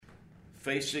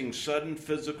Facing Sudden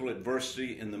Physical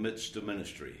Adversity in the Midst of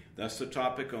Ministry. That's the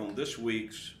topic on this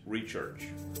week's ReChurch.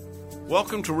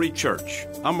 Welcome to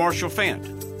ReChurch. I'm Marshall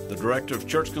Fant, the Director of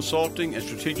Church Consulting and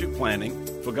Strategic Planning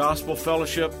for Gospel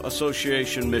Fellowship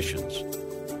Association Missions.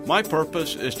 My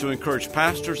purpose is to encourage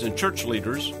pastors and church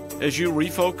leaders as you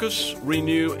refocus,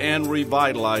 renew, and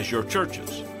revitalize your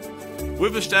churches.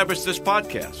 We've established this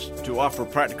podcast to offer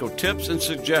practical tips and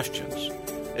suggestions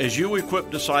as you equip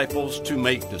disciples to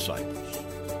make disciples.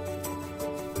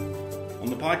 On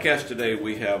the podcast today,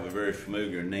 we have a very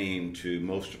familiar name to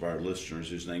most of our listeners.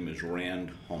 His name is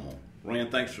Rand Hummel.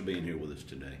 Rand, thanks for being here with us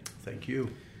today. Thank you.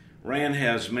 Rand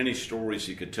has many stories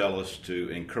he could tell us to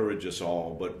encourage us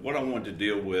all, but what I want to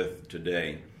deal with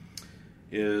today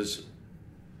is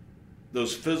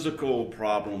those physical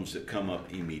problems that come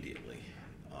up immediately.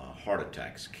 Heart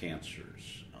attacks,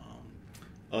 cancers,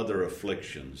 other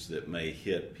afflictions that may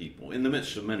hit people in the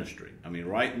midst of ministry. I mean,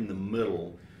 right in the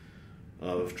middle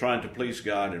of trying to please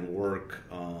God and work,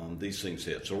 these things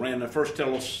hit. So, Rand, first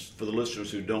tell us, for the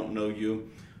listeners who don't know you,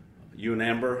 you and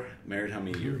Amber, married how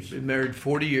many years? Been married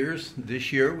 40 years.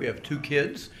 This year we have two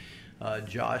kids,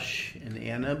 Josh and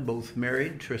Anna, both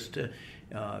married.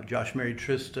 Josh married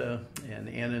Trista, and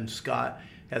Anna and Scott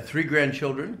had three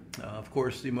grandchildren. Of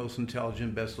course, the most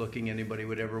intelligent, best-looking anybody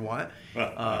would ever want.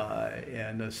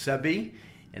 And Sebi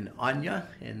and Anya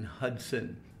and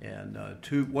Hudson. And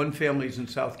one family's in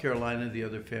South Carolina. The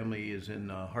other family is in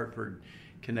Hartford,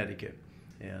 Connecticut.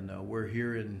 And we're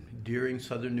here in Deering,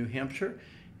 southern New Hampshire,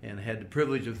 and had the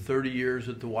privilege of 30 years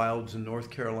at the Wilds in North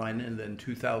Carolina. And then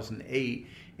 2008,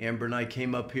 Amber and I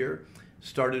came up here,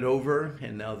 started over,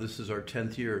 and now this is our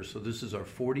 10th year. So this is our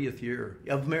 40th year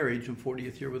of marriage and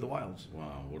 40th year with the Wilds.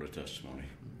 Wow, what a testimony.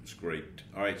 It's great.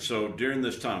 All right, so during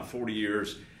this time, 40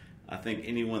 years, I think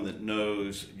anyone that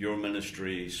knows your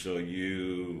ministry, so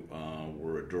you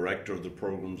were a director of the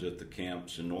programs at the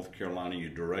camps in North Carolina, you're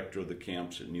director of the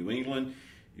camps in New England,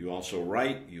 you also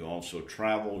write, you also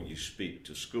travel, you speak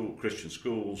to Christian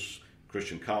schools,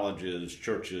 Christian colleges,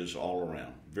 churches, all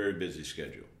around. Very busy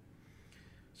schedule.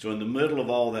 So in the middle of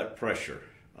all that pressure,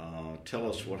 tell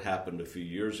us what happened a few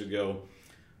years ago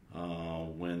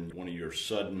when one of your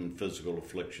sudden physical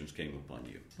afflictions came upon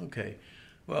you. Okay.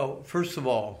 Well, first of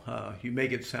all, you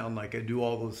make it sound like I do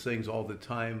all those things all the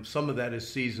time. Some of that is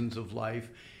seasons of life.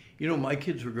 You know, my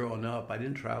kids were growing up. I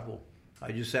didn't travel.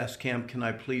 I just asked Camp, can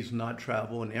I please not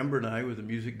travel? And Amber and I were the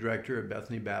music director at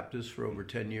Bethany Baptist for over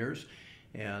 10 years.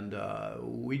 And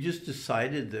we just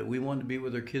decided that we wanted to be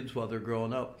with our kids while they're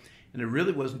growing up. And it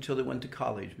really wasn't until they went to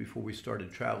college before we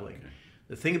started traveling. Okay.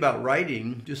 The thing about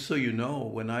writing, just so you know,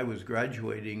 when I was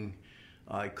graduating,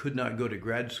 I could not go to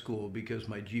grad school because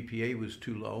my GPA was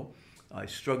too low. I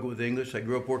struggled with English. I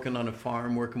grew up working on a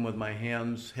farm, working with my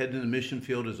hands, headed to the mission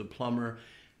field as a plumber.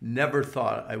 Never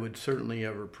thought I would certainly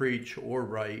ever preach or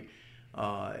write.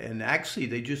 And actually,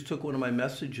 they just took one of my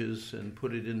messages and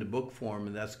put it into book form,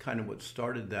 and that's kind of what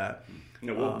started that.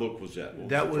 Now, what book was that?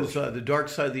 That was The Dark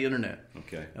Side of the Internet.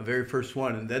 Okay. The very first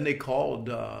one. And then they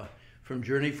called from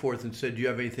Journey Forth and said, do you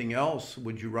have anything else?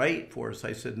 Would you write for us?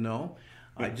 I said, no.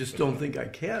 I just don't think I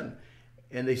can.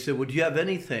 And they said, well, do you have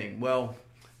anything? Well,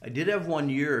 I did have 1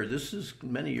 year. This is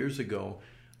many years ago.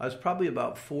 I was probably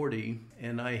about 40,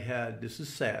 and I had, this is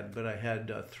sad, but I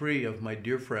had three of my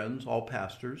dear friends, all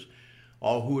pastors,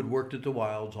 all who had worked at the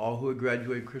Wilds, all who had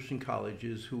graduated Christian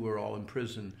colleges, who were all in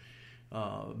prison,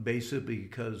 basically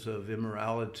because of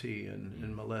immorality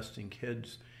and molesting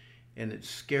kids. And it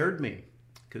scared me,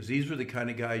 because these were the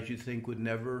kind of guys you think would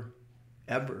never,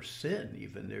 ever sin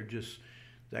even. They're just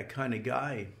that kind of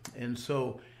guy. And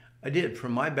so I did.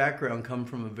 From my background, come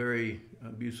from a very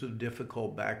abusive,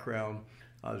 difficult background.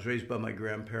 I was raised by my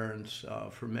grandparents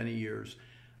for many years.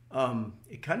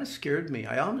 It kind of scared me.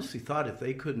 I honestly thought if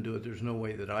they couldn't do it, there's no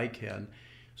way that I can.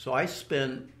 So I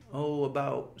spent,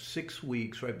 about 6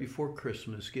 weeks right before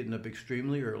Christmas, getting up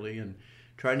extremely early and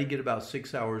trying to get about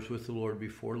 6 hours with the Lord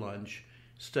before lunch,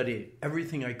 studying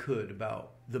everything I could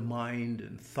about the mind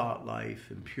and thought life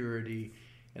and purity.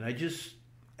 And I just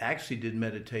actually did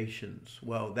meditations.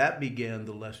 Well, that began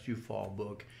the Lest You Fall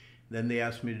book. Then they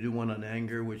asked me to do one on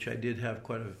anger, which I did have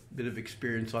quite a bit of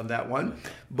experience on that one,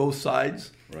 both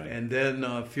sides. Right. And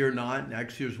then Fear Not. And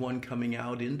actually, there's one coming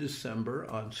out in December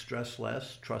on Stress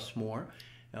Less, Trust More,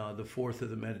 the fourth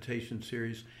of the meditation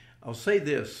series. I'll say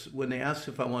this. When they asked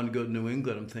if I wanted to go to New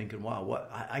England, I'm thinking, wow,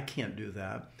 I can't do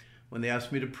that. When they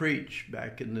asked me to preach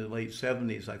back in the late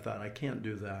 70s, I thought, I can't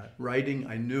do that. Writing,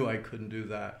 I knew I couldn't do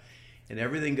that. And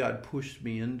everything God pushed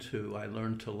me into, I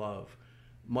learned to love.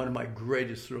 One of my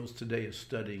greatest thrills today is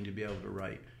studying to be able to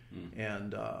write.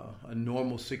 And a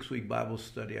normal 6-week Bible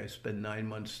study, I spend 9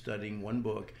 months studying one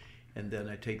book, and then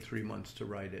I take 3 months to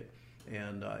write it.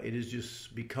 And it has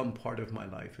just become part of my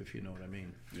life, if you know what I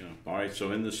mean. Yeah. All right.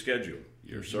 So in the schedule,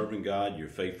 you're serving God, you're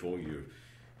faithful,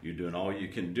 you're doing all you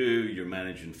can do. You're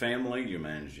managing family, you're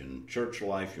managing church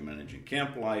life, you're managing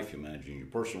camp life, you're managing your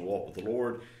personal walk with the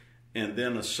Lord, and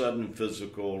then a sudden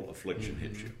physical affliction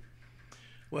hits you.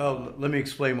 Well, let me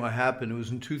explain what happened. It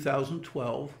was in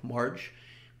 2012, March.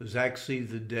 It was actually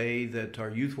the day that our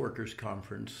youth workers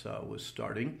conference was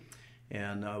starting.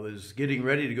 And I was getting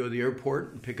ready to go to the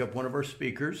airport and pick up one of our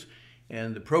speakers.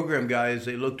 And the program guys,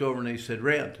 they looked over and they said,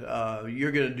 Rand,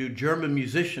 you're going to do German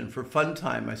musician for fun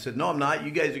time. I said, no, I'm not.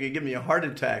 You guys are going to give me a heart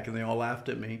attack. And they all laughed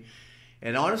at me.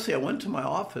 And honestly, I went to my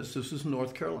office. This was in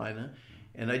North Carolina.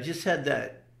 And I just had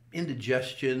that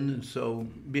indigestion. And so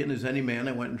being as any man,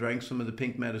 I went and drank some of the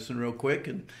pink medicine real quick.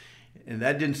 And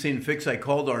that didn't seem to fix. I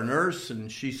called our nurse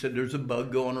and she said, there's a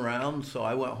bug going around. So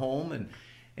I went home and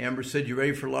Amber said, you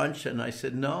ready for lunch? And I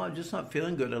said, no, I'm just not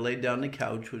feeling good. I laid down on the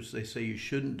couch, which they say you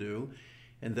shouldn't do.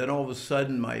 And then all of a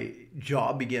sudden, my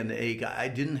jaw began to ache. I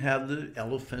didn't have the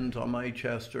elephant on my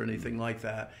chest or anything like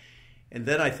that. And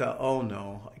then I thought, oh,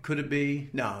 no. Could it be?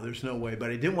 No, there's no way.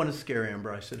 But I didn't want to scare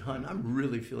Amber. I said, hon, I'm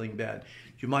really feeling bad. Do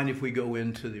you mind if we go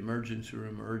into the emergency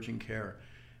room or urgent care?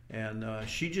 And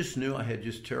she just knew I had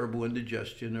just terrible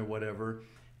indigestion or whatever.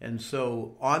 And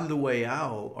so on the way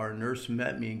out, our nurse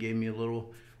met me and gave me a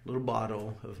little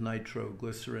bottle of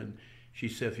nitroglycerin. She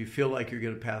said, if you feel like you're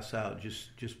going to pass out,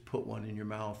 just put one in your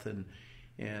mouth.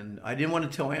 And I didn't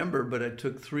want to tell Amber, but I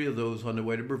took 3 of those on the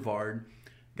way to Brevard.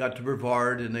 Got to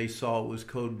Brevard, and they saw it was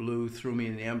code blue, threw me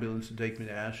in the ambulance to take me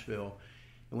to Asheville.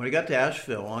 And when I got to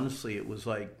Asheville, honestly, it was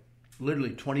like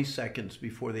literally 20 seconds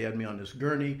before they had me on this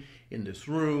gurney in this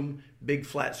room, big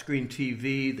flat screen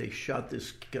TV. They shot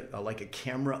this like a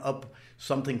camera up,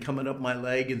 something coming up my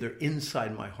leg, and they're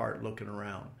inside my heart looking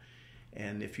around.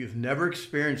 And if you've never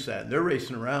experienced that, and they're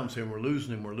racing around saying, we're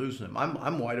losing him.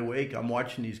 I'm wide awake. I'm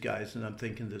watching these guys, and I'm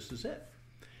thinking, this is it.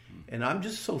 And I'm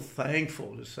just so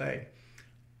thankful to say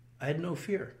I had no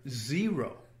fear.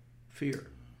 Zero fear.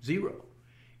 Zero.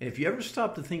 And if you ever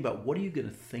stop to think about what are you going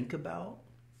to think about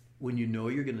when you know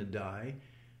you're going to die,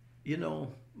 you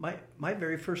know, my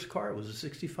very first car was a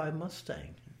 65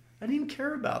 Mustang. I didn't even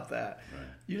care about that. Right.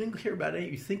 You didn't care about it.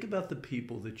 You think about the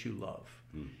people that you love.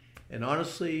 And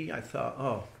honestly, I thought,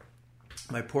 oh,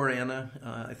 my poor Anna.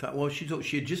 I thought, well, she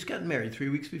had just gotten married 3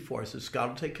 weeks before. I said, Scott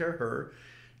will take care of her.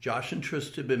 Josh and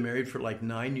Trista had been married for like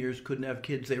 9 years, couldn't have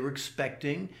kids. They were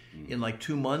expecting in like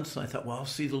 2 months. And I thought, well, I'll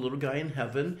see the little guy in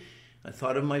heaven. I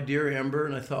thought of my dear Amber,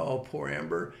 and I thought, oh, poor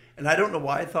Amber. And I don't know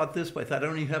why I thought this, but I thought I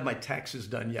don't even have my taxes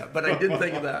done yet. But I did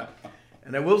think of that.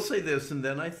 And I will say this, and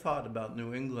then I thought about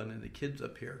New England and the kids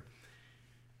up here.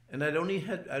 And I'd only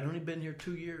been here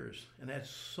 2 years, and I had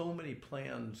so many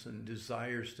plans and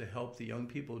desires to help the young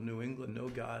people of New England know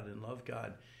God and love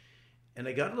God. And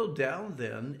I got a little down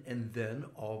then, and then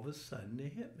all of a sudden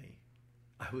it hit me.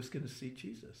 I was going to see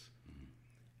Jesus.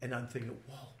 And I'm thinking,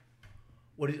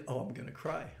 whoa, I'm going to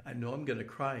cry. I know I'm going to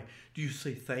cry. Do you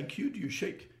say thank you? Do you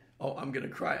shake? Oh, I'm going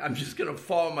to cry. I'm just going to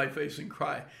fall on my face and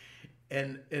cry.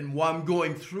 And while I'm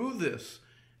going through this,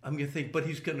 I'm going to think, but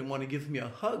he's going to want to give me a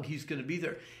hug. He's going to be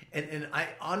there. And I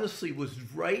honestly was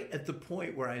right at the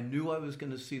point where I knew I was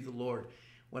going to see the Lord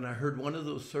when I heard one of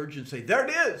those surgeons say, there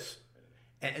it is.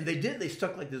 And they did. They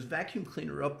stuck like this vacuum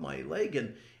cleaner up my leg,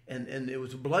 and it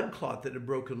was a blood clot that had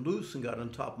broken loose and got on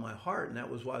top of my heart, and that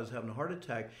was why I was having a heart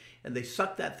attack. And they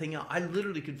sucked that thing out. I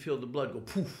literally could feel the blood go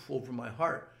poof over my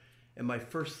heart. And my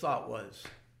first thought was,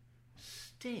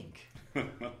 stink.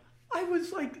 I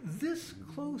was like this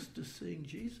close to seeing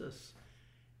Jesus.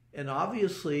 And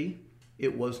obviously,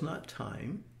 it was not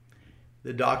time.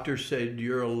 The doctor said,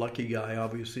 you're a lucky guy,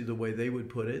 obviously, the way they would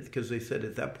put it, because they said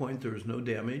at that point there was no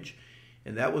damage.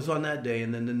 And that was on that day.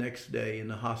 And then the next day in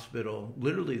the hospital,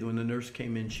 literally when the nurse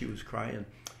came in, she was crying.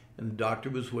 And the doctor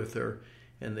was with her.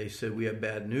 And they said, we have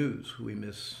bad news. We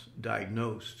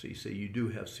misdiagnosed. He said, you do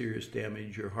have serious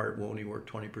damage. Your heart will only work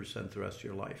 20% the rest of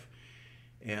your life.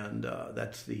 And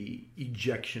that's the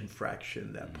ejection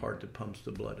fraction, that part that pumps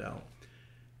the blood out.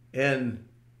 And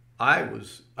I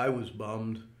was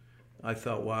bummed. I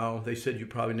thought, wow. They said you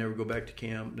probably never go back to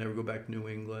camp, never go back to New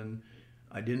England.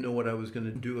 I didn't know what I was going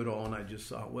to do at all, and I just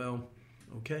thought, well,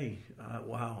 okay,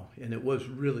 wow. And it was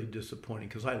really disappointing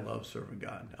because I love serving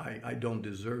God. I don't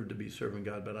deserve to be serving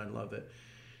God, but I love it.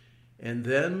 And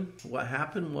then what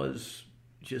happened was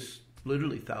just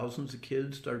literally thousands of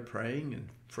kids started praying, and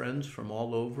friends from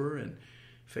all over, and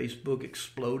Facebook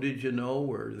exploded,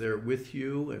 where they're with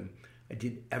you. And I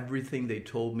did everything they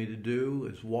told me to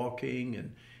do, as walking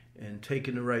and and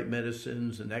taking the right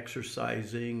medicines and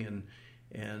exercising,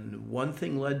 and one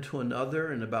thing led to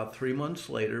another, and about 3 months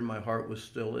later, my heart was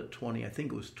still at 20. I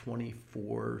think it was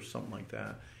 24 or something like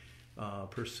that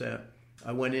percent.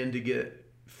 I went in to get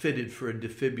fitted for a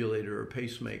defibrillator or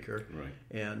pacemaker. Right.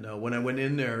 And when I went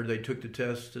in there, they took the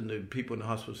test, and the people in the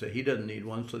hospital said he doesn't need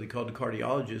one. So they called the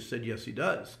cardiologist, said yes he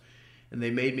does, and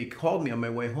they called me on my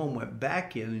way home, went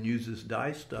back in and used this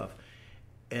dye stuff,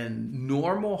 and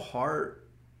normal heart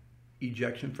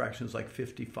ejection fraction is like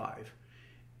 55,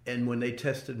 and when they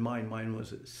tested mine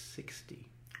was at 60.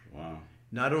 Wow.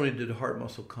 Not only did the heart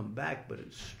muscle come back, but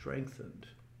it strengthened.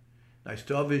 I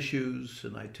still have issues,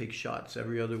 and I take shots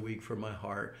every other week for my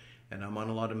heart, and I'm on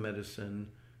a lot of medicine.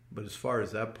 But as far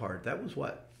as that part, that was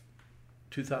what,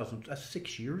 2000, that's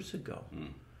 6 years ago.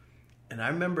 And I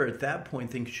remember at that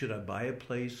point thinking, should I buy a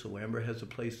place so Amber has a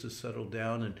place to settle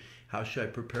down, and how should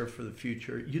I prepare for the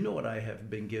future? You know what I have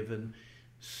been given?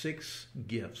 6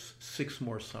 gifts, 6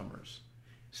 more summers,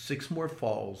 6 more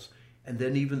falls, and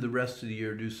then even the rest of the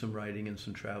year do some writing and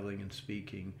some traveling and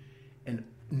speaking. And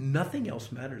nothing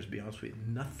else matters, to be honest with you.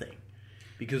 Nothing.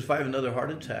 Because if I have another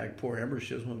heart attack, poor Amber,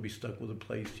 she doesn't want to be stuck with a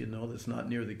place, that's not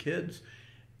near the kids.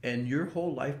 And your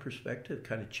whole life perspective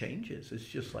kind of changes. It's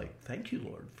just like, thank you,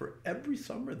 Lord, for every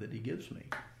summer that he gives me.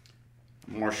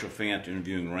 Marshall Fant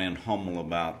interviewing Rand Hummel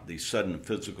about the sudden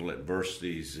physical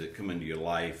adversities that come into your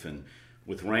life. And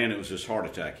with Rand, it was this heart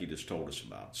attack he just told us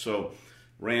about. So,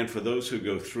 Rand, for those who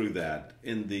go through that,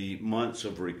 in the months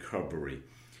of recovery,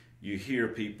 you hear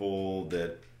people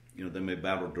that, they may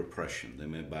battle depression. They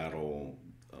may battle,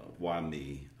 why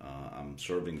me? I'm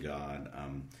serving God.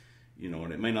 And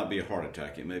it may not be a heart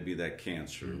attack. It may be that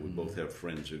cancer. Mm-hmm. We both have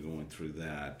friends who are going through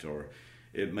that. Or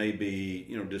it may be,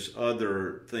 just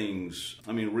other things.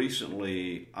 I mean,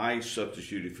 recently I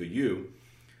substituted for you.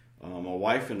 My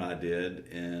wife and I did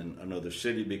in another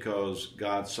city because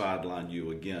God sidelined you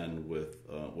again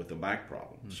with a back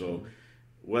problem. Mm-hmm. So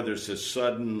whether it's as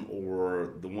sudden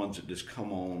or the ones that just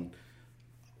come on,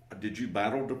 did you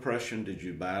battle depression? Did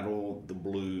you battle the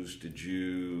blues? Just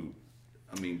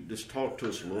talk to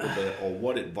us a little bit, or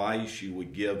what advice you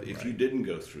would give if you didn't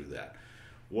go through that.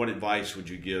 What advice would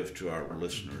you give to our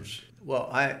listeners? Well,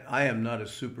 I am not a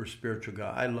super spiritual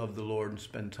guy. I love the Lord and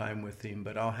spend time with him,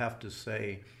 but I'll have to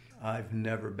say I've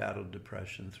never battled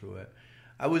depression through it.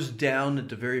 I was down at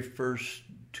the very first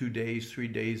 2 days, 3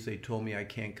 days, they told me I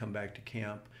can't come back to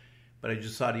camp. But I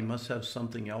just thought he must have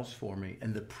something else for me.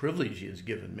 And the privilege he has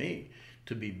given me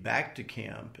to be back to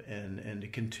camp and to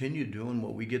continue doing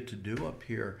what we get to do up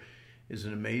here is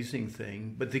an amazing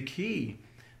thing. But the key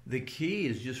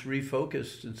is just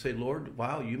refocus and say, Lord,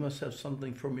 wow, you must have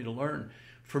something for me to learn.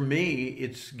 For me,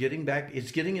 it's getting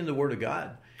in the Word of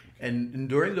God. And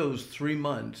during those 3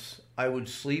 months, I would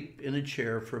sleep in a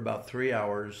chair for about 3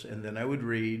 hours, and then I would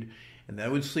read, and then I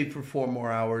would sleep for 4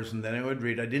 more hours, and then I would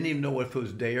read. I didn't even know if it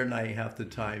was day or night half the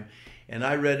time. And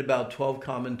I read about 12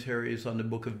 commentaries on the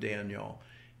book of Daniel,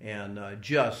 and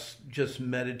just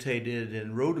meditated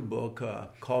and wrote a book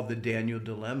called The Daniel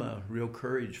Dilemma, Real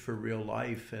Courage for Real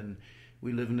Life. And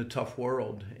we live in a tough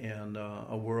world, and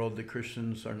a world that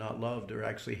Christians are not loved. They're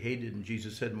actually hated. And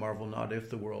Jesus said, marvel not if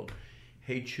the world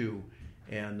hates you.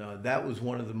 And that was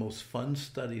one of the most fun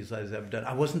studies I've ever done.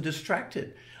 I wasn't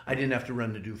distracted. I didn't have to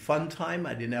run to do fun time.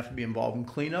 I didn't have to be involved in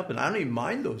cleanup. And I don't even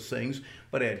mind those things,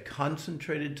 but I had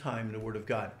concentrated time in the Word of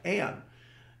God.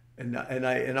 And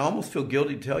I almost feel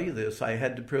guilty to tell you this. I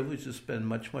had the privilege to spend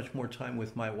much, much more time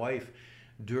with my wife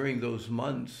during those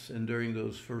months and during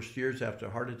those first years after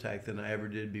a heart attack than I ever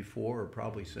did before or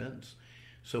probably since.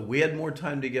 So we had more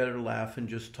time together to laugh and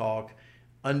just talk,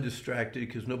 undistracted,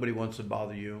 because nobody wants to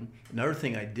bother you. Another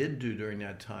thing I did do during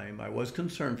that time, I was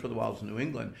concerned for the Wilds of New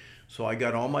England, so I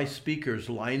got all my speakers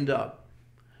lined up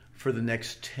for the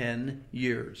next 10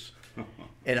 years.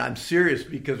 And I'm serious,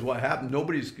 because what happened,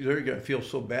 they're going to feel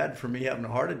so bad for me having a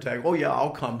heart attack. Oh yeah, I'll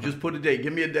come. Just put a date.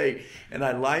 Give me a date. And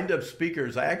I lined up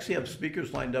speakers. I actually have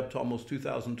speakers lined up to almost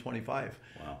 2025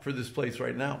 for this place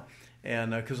right now.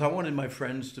 And because I wanted my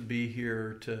friends to be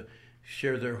here to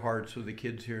share their hearts with the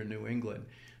kids here in New England.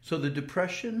 So the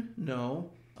depression,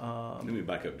 no. Let me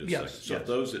back up just a second.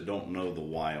 So those that don't know the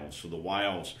Wilds, so the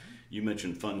Wilds, you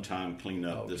mentioned fun time,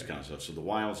 cleanup, this kind of stuff. So the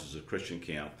Wilds is a Christian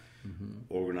camp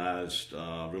organized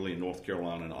really in North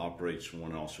Carolina and operates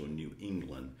one also in New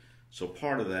England. So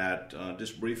part of that,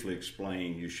 just briefly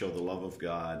explain, you show the love of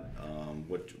God.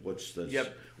 What's the...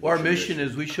 Yep. Well, our mission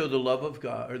is we show the love of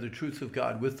God, or the truth of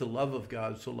God with the love of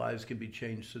God, so lives can be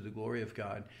changed to the glory of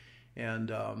God.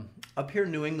 And up here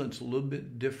in New England, it's a little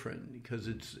bit different because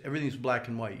everything's black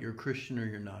and white. You're a Christian or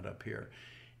you're not up here.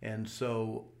 And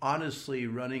so, honestly,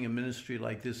 running a ministry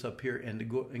like this up here,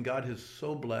 and God has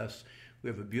so blessed. We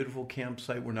have a beautiful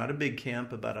campsite. We're not a big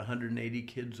camp, about 180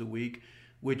 kids a week,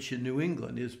 which in New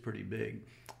England is pretty big.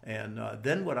 And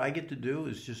then what I get to do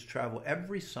is just travel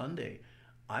every Sunday.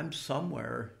 I'm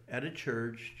somewhere at a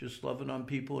church, just loving on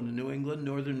people in New England,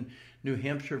 northern New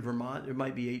Hampshire, Vermont. There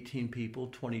might be 18 people,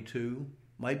 22.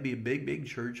 Might be a big, big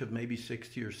church of maybe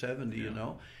 60 or 70, you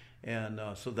know. And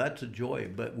so that's a joy.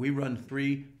 But we run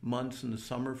 3 months in the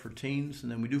summer for teens,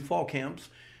 and then we do fall camps.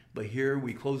 But here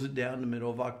we close it down in the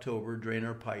middle of October, drain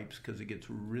our pipes because it gets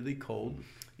really cold.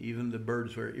 Even the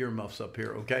birds wear earmuffs up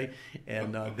here, okay?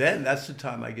 And then that's the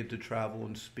time I get to travel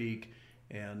and speak.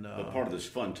 And but part of this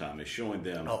fun time is showing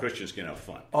them Christians can have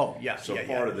fun. Oh, yeah. So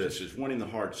part of this is winning the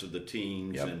hearts of the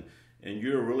teens, and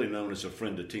you're really known as a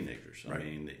friend of teenagers. Right. I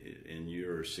mean, and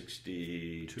you're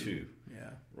 62. Yeah.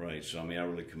 Right. So, I mean, I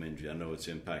really commend you. I know it's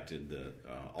impacted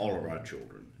all of our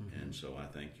children, and so I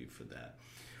thank you for that.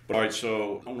 But all right,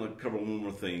 so I want to cover one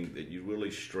more thing that you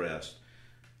really stressed.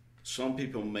 Some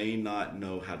people may not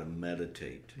know how to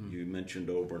meditate. You mentioned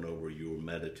over and over you were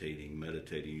meditating,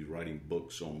 you're writing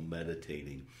books on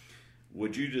meditating.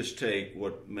 Would you just take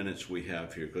what minutes we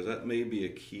have here, because that may be a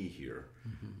key here,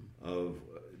 of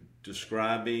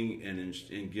describing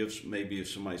and gives, maybe if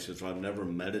somebody says, I've never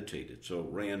meditated. So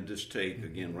Rand, just take,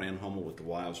 again, Rand Hummel with the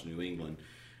Wilds, New England.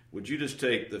 Would you just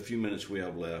take the few minutes we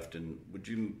have left, and would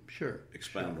you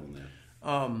expound on that?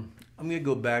 I'm going to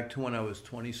go back to when I was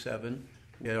 27.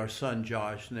 We had our son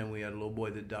Josh, and then we had a little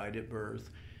boy that died at birth.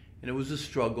 And it was a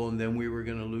struggle, and then we were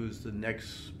going to lose the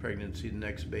next pregnancy, the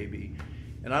next baby.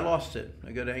 And I lost it.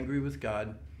 I got angry with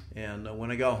God. And when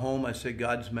I got home, I said,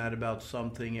 God's mad about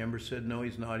something. Amber said, no,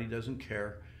 he's not. He doesn't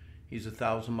care. He's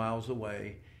 1,000 miles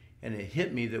away. And it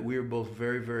hit me that we were both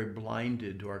very, very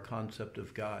blinded to our concept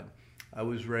of God. I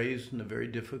was raised in a very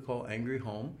difficult, angry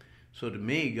home. So to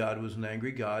me, God was an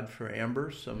angry God. For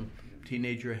Amber, some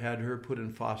teenager had her put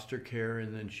in foster care,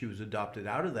 and then she was adopted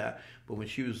out of that. But when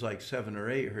she was like 7 or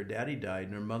 8, her daddy died,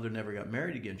 and her mother never got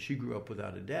married again. She grew up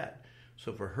without a dad.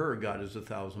 So for her, God is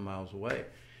 1,000 miles away.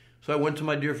 So I went to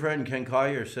my dear friend Ken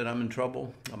Collier, said, I'm in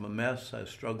trouble. I'm a mess. I was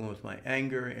struggling with my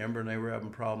anger. Amber and I were having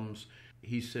problems.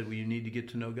 He said, well, you need to get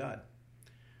to know God.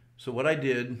 So what I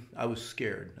did, I was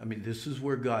scared. I mean, this is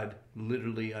where God,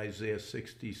 literally Isaiah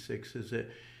 66 is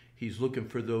it. He's looking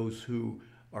for those who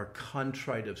are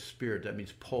contrite of spirit. That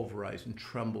means pulverized and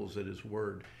trembles at his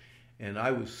word. And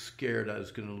I was scared I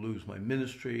was going to lose my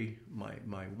ministry,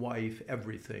 my wife,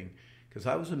 everything. Because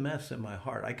I was a mess in my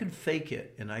heart. I could fake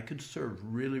it, and I could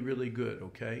serve really, really good,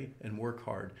 okay, and work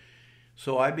hard.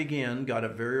 So I got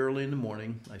up very early in the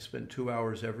morning. I spent 2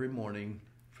 hours every morning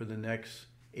for the next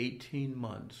 18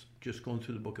 months just going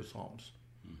through the book of Psalms.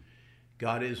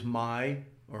 God is my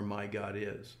God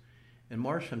is. And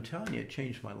Marsh, I'm telling you, it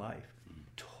changed my life.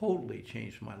 Totally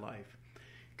changed my life.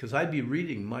 Because I'd be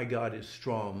reading, my God is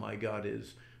strong, my God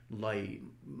is light,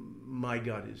 my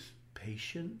God is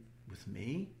patient with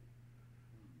me,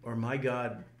 or my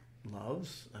God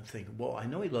loves. I'm thinking, well, I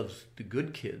know he loves the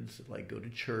good kids that like go to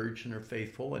church and are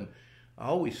faithful, and I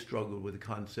always struggled with the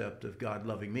concept of God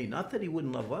loving me. Not that he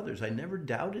wouldn't love others. I never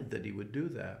doubted that he would do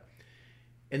that.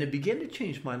 And it began to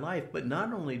change my life, but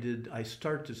not only did I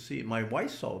start to see, my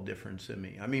wife saw a difference in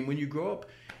me. I mean, when you grow up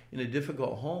in a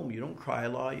difficult home, you don't cry a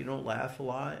lot, you don't laugh a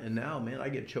lot, and now, man, I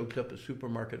get choked up at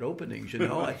supermarket openings, you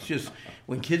know? It's just,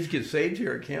 when kids get saved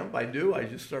here at camp, I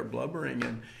just start blubbering,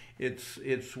 and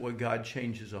it's what God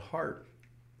changes a heart.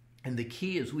 And the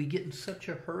key is we get in such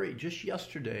a hurry. Just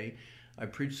yesterday, I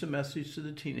preached a message to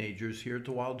the teenagers here at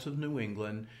the Wilds of New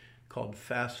England called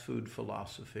Fast Food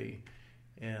Philosophy.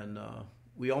 And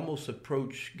we almost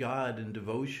approach God and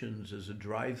devotions as a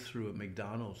drive-through at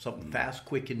McDonald's. Something fast,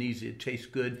 quick, and easy. It tastes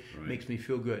good, makes me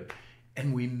feel good.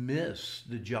 And we miss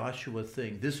the Joshua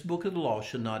thing. This book of the law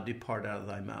shall not depart out of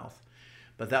thy mouth,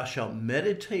 but thou shalt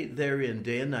meditate therein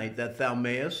day and night, that thou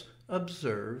mayest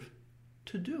observe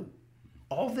to do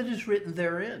all that is written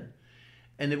therein.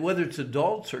 And whether it's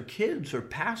adults or kids or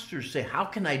pastors say, how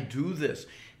can I do this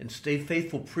and stay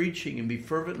faithful preaching and be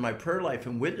fervent in my prayer life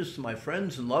and witness to my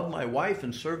friends and love my wife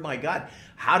and serve my God?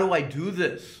 How do I do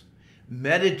this?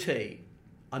 Meditate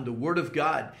on the Word of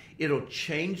God. It'll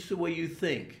change the way you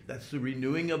think. That's the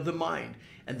renewing of the mind.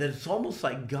 And then it's almost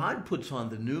like God puts on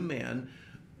the new man,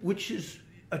 which is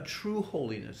a true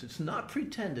holiness. It's not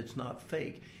pretend. It's not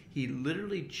fake. He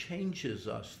literally changes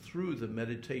us through the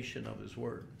meditation of his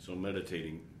word. So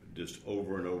meditating just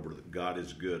over and over that God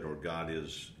is good or God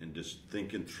is, and just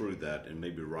thinking through that and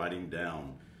maybe writing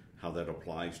down how that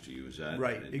applies to you. Is that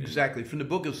right? Exactly. From the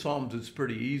book of Psalms, it's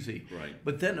pretty easy. Right.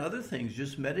 But then other things,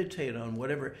 just meditate on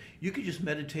whatever. You could just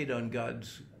meditate on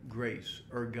God's grace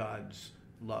or God's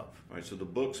love. All right. So the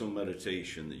books on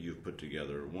meditation that you've put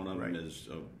together, one of them is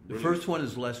the first one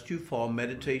is Lest You Fall.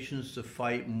 Meditations to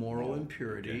fight moral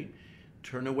impurity. Okay.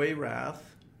 Turn away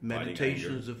wrath.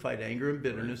 Meditations to fight anger and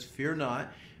bitterness. Right. Fear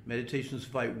not. Meditations to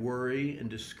fight worry and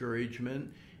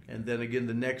discouragement. And then again,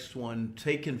 the next one,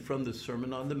 taken from the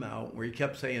Sermon on the Mount, where he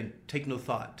kept saying, take no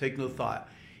thought, take no thought.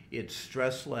 It's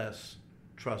stress less,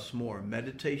 trust more.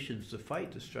 Meditations to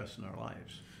fight the stress in our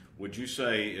lives. Would you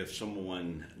say if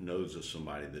someone knows of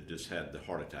somebody that just had the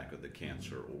heart attack or the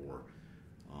cancer or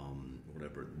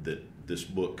whatever, that this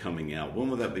book coming out, when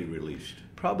will that be released?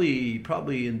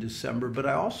 Probably in December, but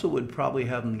I also would probably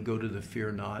have them go to the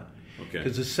Fear Not. Okay.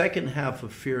 Because the second half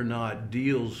of Fear Not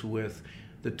deals with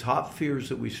the top fears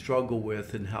that we struggle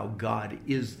with and how God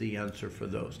is the answer for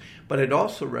those. But I'd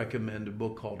also recommend a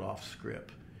book called Off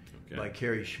Script by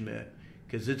Kerry Schmidt,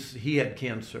 because he had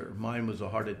cancer. Mine was a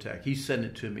heart attack. He sent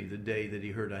it to me the day that he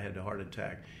heard I had a heart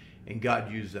attack, and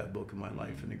God used that book in my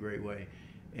life in a great way.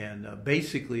 And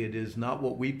basically it is not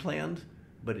what we planned,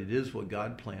 but it is what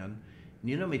God planned.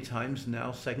 And you know how many times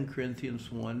now, 2 Corinthians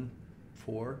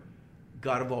 1:4,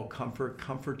 God of all comfort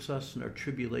comforts us in our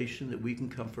tribulation, that we can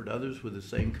comfort others with the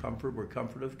same comfort or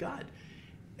comfort of God.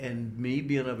 And me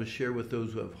being able to share with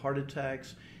those who have heart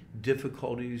attacks,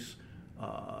 difficulties,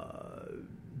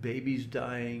 babies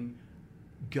dying,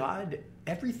 God,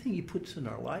 everything he puts in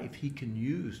our life, he can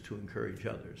use to encourage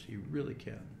others. He really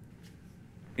can.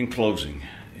 In closing,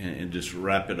 and just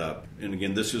wrap it up, and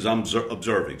again, this is I'm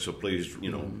observing, so please,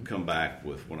 come back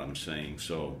with what I'm saying.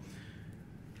 So,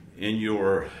 in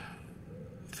your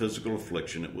physical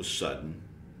affliction, it was sudden,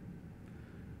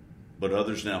 but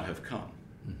others now have come.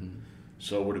 Mm-hmm.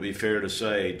 So would it be fair to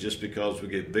say, just because we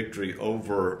get victory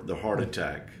over the heart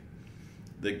attack,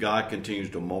 that God continues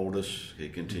to mold us, he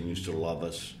continues to love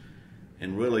us,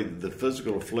 and really the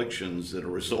physical afflictions that are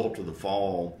a result of the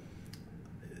fall,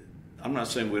 I'm not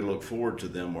saying we look forward to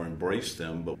them or embrace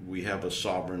them, but we have a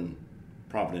sovereign,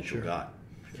 providential God.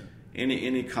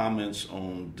 Any comments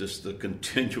on just the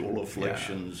continual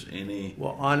afflictions? Yeah.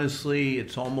 Well, honestly,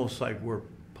 it's almost like where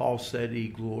Paul said he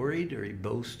gloried or he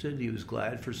boasted. He was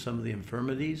glad for some of the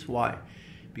infirmities. Why?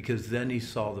 Because then he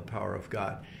saw the power of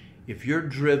God. If you're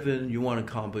driven, you want to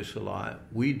accomplish a lot.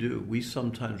 We do. We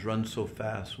sometimes run so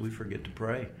fast, we forget to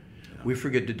pray. Yeah. We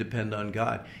forget to depend on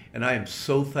God. And I am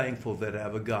so thankful that I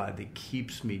have a God that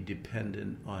keeps me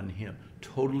dependent on him.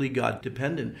 Totally God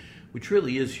dependent, which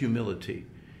really is humility.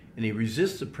 And he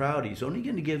resists the proud. He's only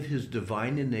going to give his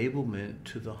divine enablement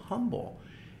to the humble.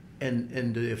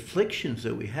 And the afflictions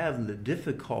that we have and the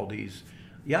difficulties,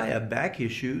 I have back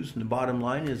issues. And the bottom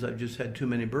line is I've just had too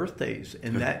many birthdays.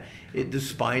 And the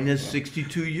spine has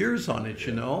 62 years on it,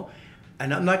 And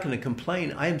I'm not going to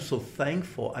complain. I am so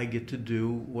thankful I get to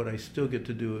do what I still get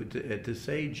to do at this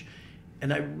age.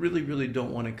 And I really, really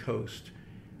don't want to coast.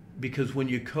 Because when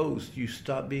you coast, you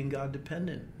stop being God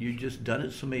dependent. You've just done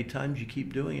it so many times, you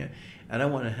keep doing it. And I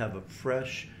want to have a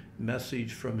fresh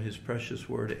message from his precious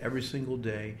word every single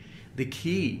day. The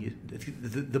key,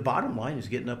 the bottom line is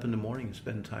getting up in the morning and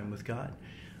spending time with God.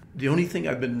 The only thing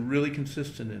I've been really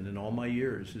consistent in all my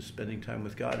years is spending time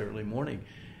with God early morning.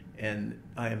 And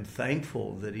I am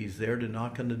thankful that he's there to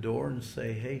knock on the door and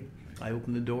say, hey, I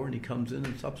open the door and he comes in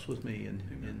and sups with me.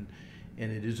 And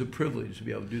it is a privilege to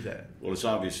be able to do that. Well, it's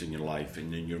obvious in your life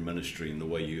and in your ministry and the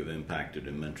way you have impacted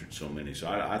and mentored so many. So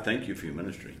I thank you for your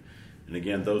ministry. And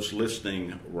again, those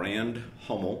listening, Rand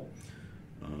Hummel.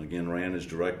 Again, Rand is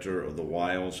director of the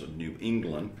Wilds of New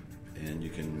England. And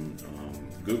you can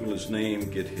Google his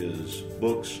name, get his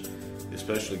books,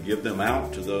 especially give them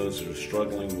out to those that are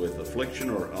struggling with affliction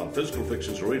or physical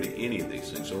afflictions or really any of these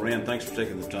things. So, Rand, thanks for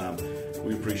taking the time.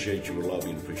 We appreciate you. We love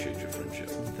you and appreciate your friendship.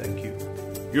 Thank you.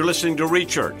 You're listening to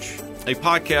ReChurch, a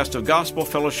podcast of Gospel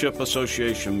Fellowship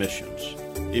Association Missions.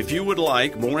 If you would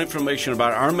like more information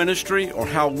about our ministry or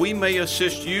how we may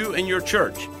assist you and your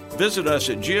church, visit us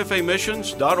at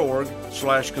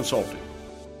gfamissions.org/consulting.